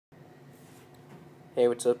Hey,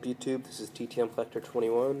 what's up YouTube? This is TTM Collector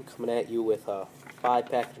 21 coming at you with 5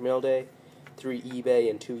 Package Mailday, 3 eBay,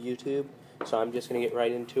 and 2 YouTube. So I'm just going to get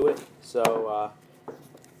right into it. So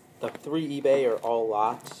the 3 eBay are all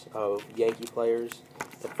lots of Yankee players.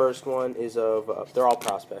 The first one is of, they're all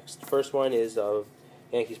prospects. The first one is of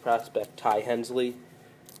Yankees prospect Ty Hensley.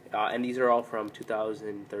 And these are all from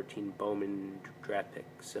 2013 Bowman draft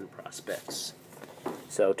picks and prospects.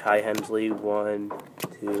 So Ty Hensley, 1,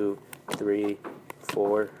 2, 3,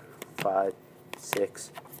 4, 5,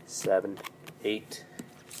 6, 7, 8,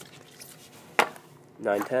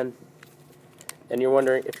 9, 10. And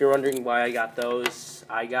if you're wondering why I got those,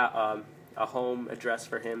 I got a home address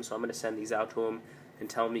for him, so I'm going to send these out to him and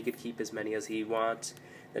tell him he could keep as many as he wants,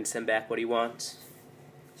 then send back what he wants.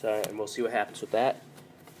 So, and we'll see what happens with that.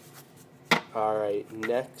 Alright,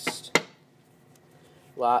 next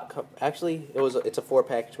lot. Actually, it's a 4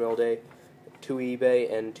 Package Mailday, 2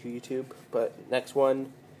 eBay and 2 YouTube. But next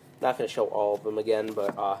one, not going to show all of them again,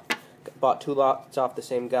 but bought 2 lots off the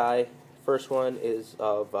same guy. First one is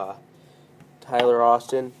of Tyler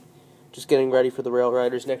Austin, just getting ready for the Rail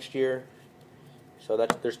Riders next year. So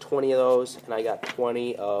there's 20 of those, and I got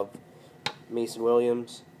 20 of Mason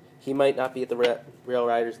Williams. He might not be at the Rail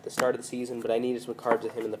Riders at the start of the season, but I needed some cards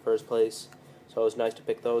of him in the first place, so it was nice to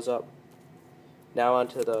pick those up. Now on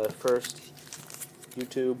to the first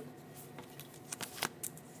YouTube.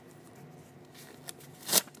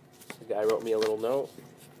 The guy wrote me a little note.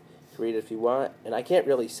 Read it if you want. And I can't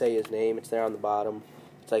really say his name. It's there on the bottom.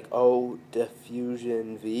 It's like O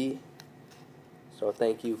Diffusion V. So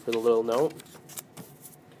thank you for the little note.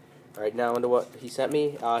 Alright, now into what he sent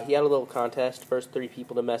me. He had a little contest. First 3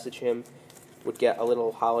 people to message him would get a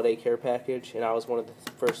little holiday care package, and I was one of the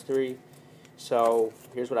first 3. So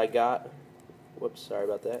here's what I got. Whoops, sorry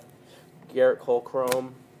about that. Garrett Cole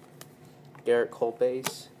Chrome, Garrett Cole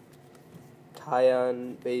base,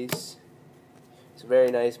 Tyon base. It's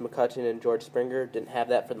very nice. McCutchen and George Springer. Didn't have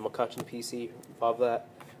that for the McCutchen PC. Above that,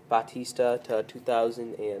 Bautista to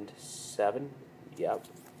 2007. Yep.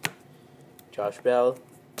 Josh Bell.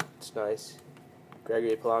 It's nice.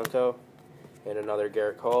 Gregory Polanco. And another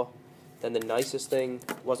Garrett Cole. Then the nicest thing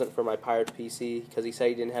wasn't for my Pirates PC because he said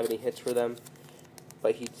he didn't have any hits for them.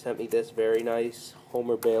 But he sent me this very nice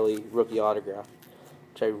Homer Bailey rookie autograph,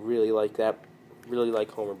 which I really like. Really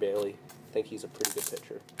like Homer Bailey. I think he's a pretty good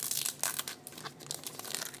pitcher.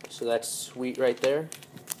 So that's sweet right there.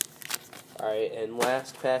 Alright, and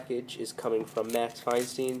last package is coming from Max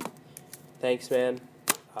Feinstein. Thanks, man.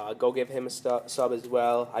 Go give him a sub as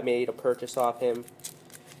well. I made a purchase off him,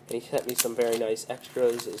 and he sent me some very nice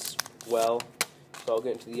extras as well. So I'll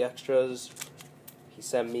get into the extras. He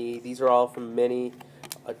sent me, these are all from Mini,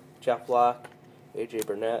 Jeff Locke, AJ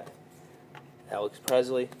Burnett, Alex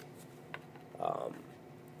Presley,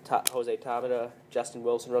 Jose Tabata, Justin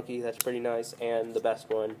Wilson rookie, that's pretty nice, and the best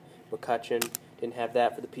one, McCutchen, didn't have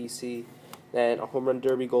that for the PC. Then a Home Run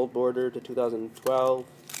Derby Gold Border to 2012,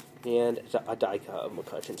 and a die cut of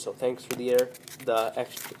McCutchen. So thanks for the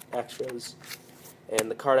extras.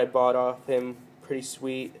 And the card I bought off him, pretty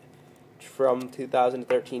sweet, from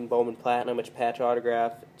 2013 Bowman Platinum, it's patch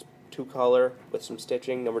autograph. It's 2-color with some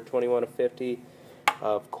stitching, number 21 of 50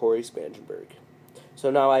 of Corey Spangenberg.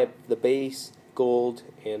 So now I have the base, gold,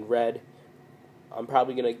 and red. I'm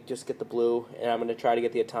probably going to just get the blue, and I'm going to try to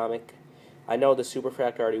get the atomic. I know the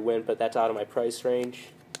Superfractor already went, but that's out of my price range.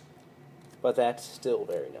 But that's still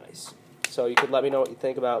very nice. So you could let me know what you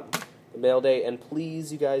think about the mail day, and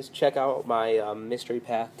please, you guys, check out my mystery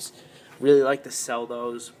packs. Really like to sell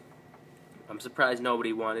those. I'm surprised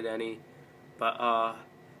nobody wanted any, but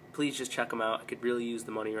please just check them out. I could really use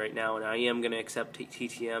the money right now, and I am going to accept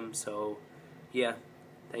TTM, so yeah,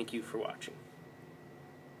 thank you for watching.